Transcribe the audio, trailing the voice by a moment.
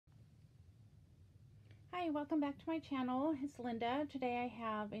Hi, welcome back to my channel. It's Linda. Today I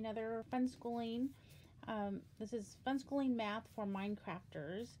have another fun schooling. This is fun schooling math for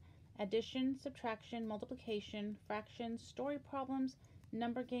Minecrafters. Addition, subtraction, multiplication, fractions, story problems,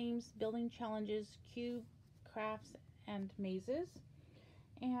 number games, building challenges, cube crafts, and mazes.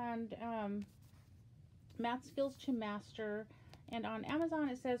 And math skills to master. And on Amazon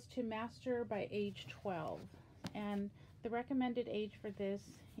it says to master by age 12. And the recommended age for this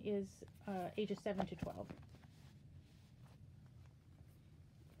is ages 7 to 12.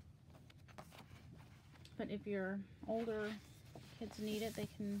 But if your older kids need it, they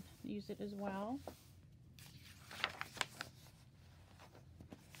can use it as well.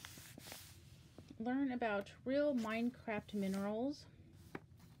 Learn about real Minecraft minerals,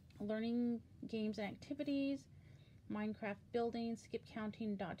 learning games and activities, Minecraft building, skip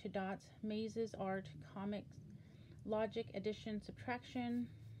counting, dot to dots, mazes, art, comics, logic, addition, subtraction,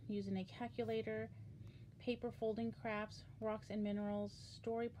 using a calculator, paper folding crafts, rocks and minerals,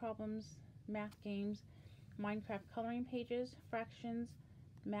 story problems, math games, Minecraft coloring pages, fractions,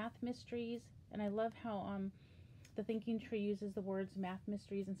 math mysteries. And I love how the thinking tree uses the words math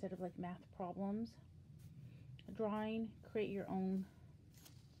mysteries instead of like math problems. Drawing, create your own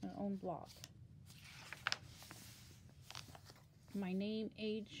block. My name,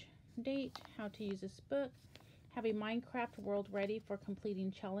 age, date, how to use this book. Have a Minecraft world ready for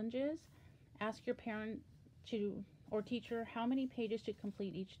completing challenges. Ask your parent or teacher how many pages to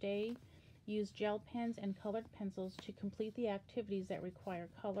complete each day. Use gel pens and colored pencils to complete the activities that require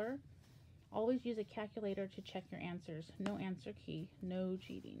color. Always use a calculator to check your answers. No answer key, no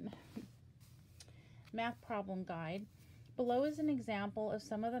cheating. Math problem guide. Below is an example of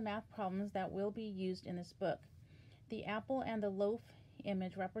some of the math problems that will be used in this book. The apple and the loaf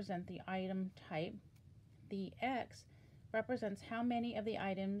image represent the item type. The X represents how many of the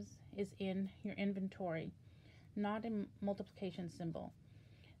items is in your inventory, not a multiplication symbol.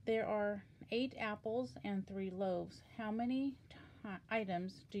 There are 8 apples and 3 loaves. How many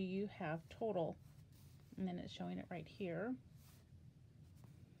items do you have total? And then it's showing it right here.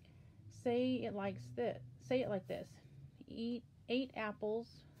 Say it like this. Eat 8 apples,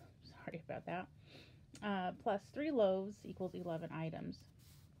 sorry about that, plus 3 loaves equals 11 items.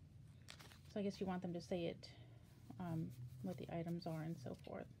 So I guess you want them to say it, what the items are and so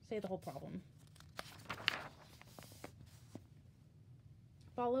forth. Say the whole problem.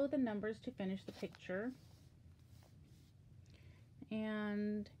 Follow the numbers to finish the picture.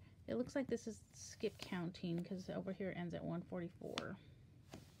 And it looks like this is skip counting because over here it ends at 144.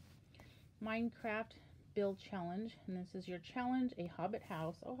 Minecraft build challenge. And this is your challenge, a hobbit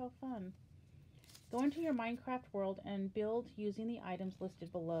house. Oh, how fun. Go into your Minecraft world and build using the items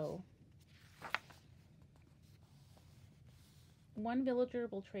listed below. One villager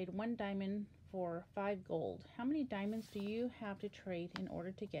will trade 1 diamond for 5 gold. How many diamonds do you have to trade in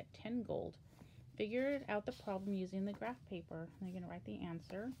order to get 10 gold? Figure out the problem using the graph paper. And you're going to write the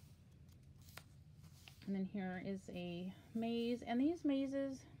answer. And then here is a maze. And these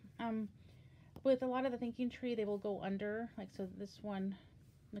mazes, with a lot of the thinking tree, they will go under. Like, so this one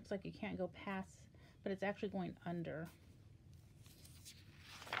looks like you can't go past, but it's actually going under.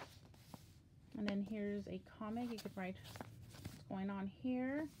 And then here's a comic. You could write what's going on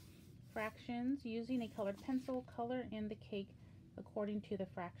here. Fractions. Using a colored pencil, color in the cake according to the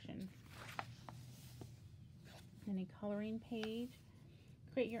fraction. And a coloring page.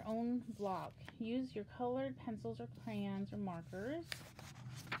 Create your own block. Use your colored pencils or crayons or markers.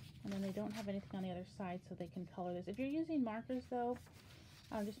 And then they don't have anything on the other side, so they can color this. If you're using markers, though,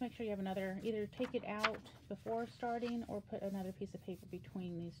 just make sure you have another, either take it out before starting or put another piece of paper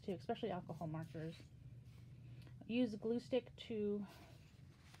between these two, especially alcohol markers. Use a glue stick to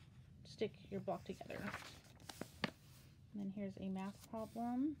stick your block together. And then here's a math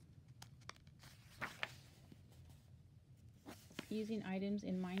problem. Using items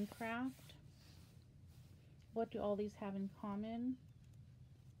in Minecraft. What do all these have in common?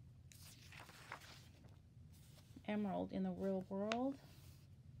 Emerald in the real world.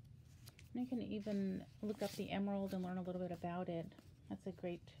 And you can even look up the emerald and learn a little bit about it. That's a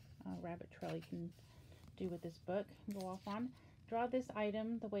great rabbit trail you can do with this book. Go off on. Draw this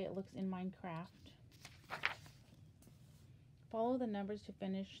item the way it looks in Minecraft. Follow the numbers to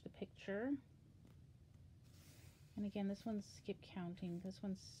finish the picture. And again, this one's skip counting. This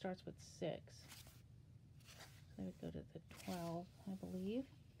one starts with 6. So I would go to the 12, I believe.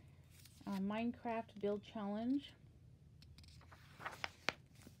 Minecraft build challenge.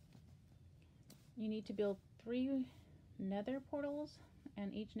 You need to build 3 nether portals,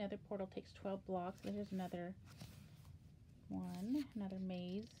 and each nether portal takes 12 blocks. There's another one, another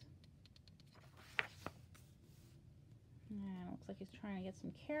maze. And it looks like he's trying to get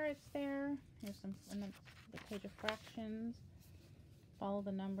some carrots there. Here's some the page of fractions. Follow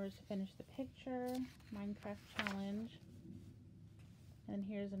the numbers to finish the picture. Minecraft challenge. And then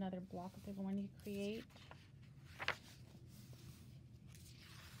here's another block that they're going to create.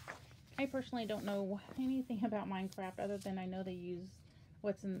 I personally don't know anything about Minecraft other than I know they use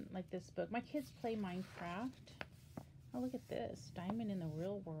what's in like this book. My kids play Minecraft. Oh, look at this. Diamond in the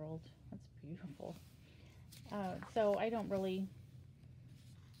real world. That's beautiful. So I don't really,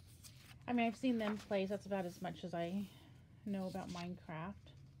 I mean, I've seen them play, so that's about as much as I know about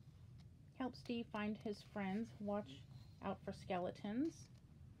Minecraft. Help Steve find his friends. Watch out for skeletons.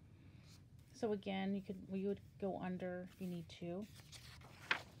 So again, we would go under if you need to.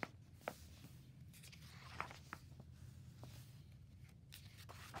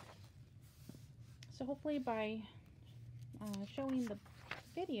 So hopefully by showing the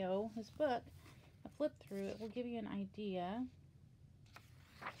video, his book, a flip through, it will give you an idea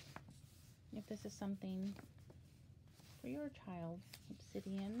if this is something for your child.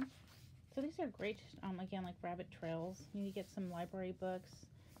 Obsidian. So these are great, again, like rabbit trails. You need to get some library books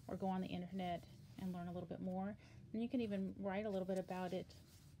or go on the internet and learn a little bit more. And you can even write a little bit about it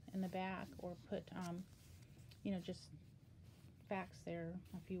in the back or put, you know, just facts there,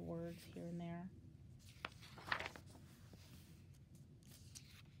 a few words here and there.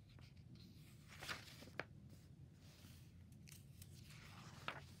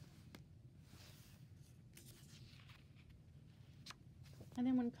 And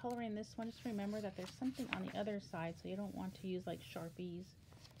then when coloring this one, just remember that there's something on the other side, so you don't want to use like Sharpies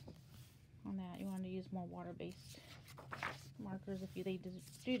on that. You want to use more water-based markers if they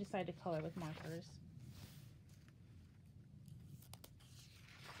do decide to color with markers.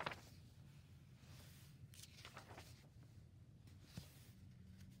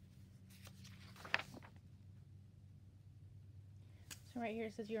 So right here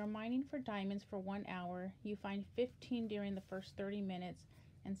it says you are mining for diamonds for 1 hour. You find 15 during the first 30 minutes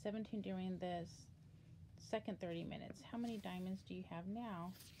and 17 during the second 30 minutes. How many diamonds do you have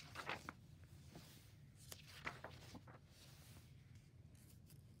now?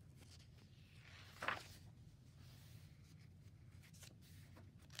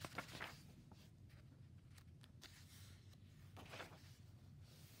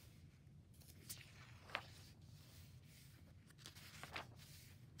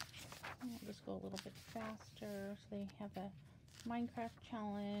 I'll just go a little bit faster. So they have the Minecraft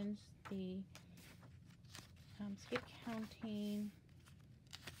challenge, the skip counting,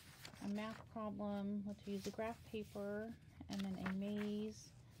 a math problem, what to use the graph paper, and then a maze.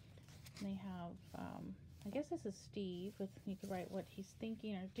 And they have, I guess this is Steve, you could write what he's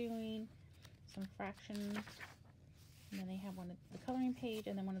thinking or doing, some fractions, and then they have one of the coloring page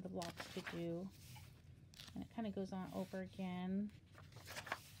and then one of the blocks to do. And it kind of goes on over again.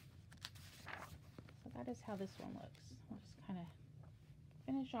 So that is how this one looks. We'll just kind of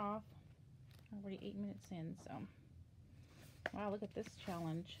finish off. Already 8 minutes in, so. Wow, look at this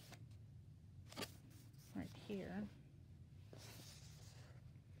challenge right here.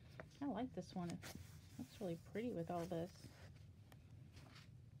 I like this one. It looks really pretty with all this.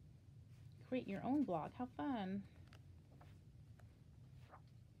 Create your own block. How fun.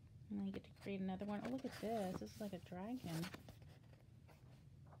 And then you get to create another one. Oh, look at this. This is like a dragon.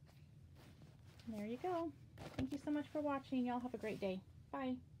 There you go. Thank you so much for watching. Y'all have a great day.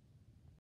 Bye.